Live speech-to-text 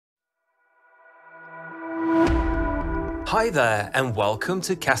Hi there and welcome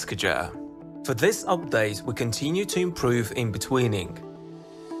to Cascaduer. For this update, we continue to improve in-betweening.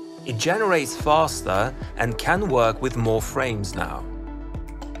 It generates faster and can work with more frames now.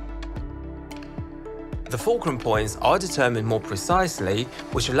 The fulcrum points are determined more precisely,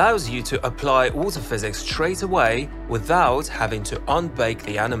 which allows you to apply autophysics straight away without having to unbake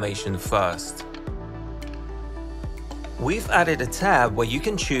the animation first. We've added a tab where you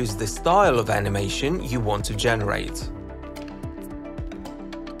can choose the style of animation you want to generate.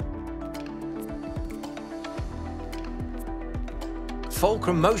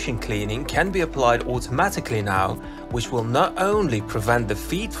 Fulcrum motion cleaning can be applied automatically now, which will not only prevent the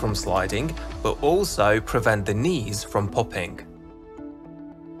feet from sliding, but also prevent the knees from popping.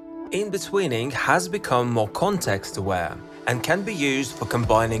 In-betweening has become more context-aware and can be used for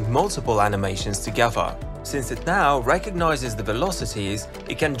combining multiple animations together. Since it now recognizes the velocities,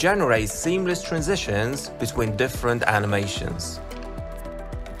 it can generate seamless transitions between different animations.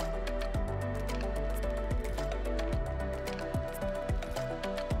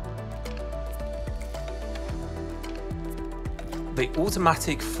 The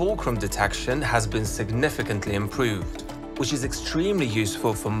automatic fulcrum detection has been significantly improved, which is extremely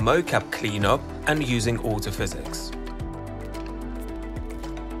useful for mocap cleanup and using autophysics.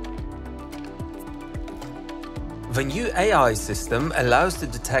 The new AI system allows to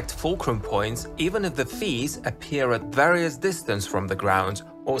detect fulcrum points even if the feet appear at various distance from the ground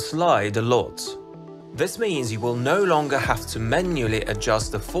or slide a lot. This means you will no longer have to manually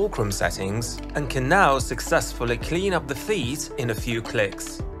adjust the fulcrum settings and can now successfully clean up the feet in a few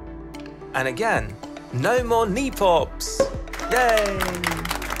clicks. And again, no more knee pops! Yay!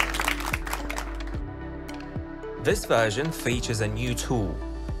 This version features a new tool,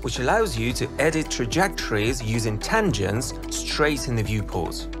 which allows you to edit trajectories using tangents straight in the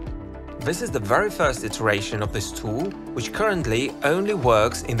viewport. This is the very first iteration of this tool, which currently only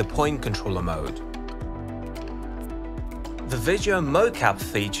works in the point controller mode. The video mocap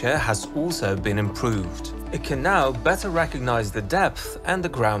feature has also been improved. It can now better recognize the depth and the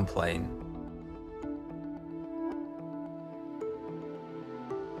ground plane.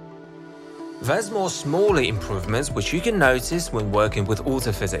 There's more smaller improvements which you can notice when working with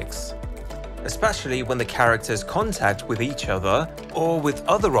autophysics, especially when the characters contact with each other or with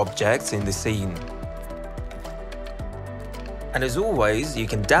other objects in the scene. And as always, you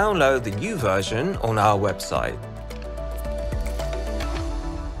can download the new version on our website.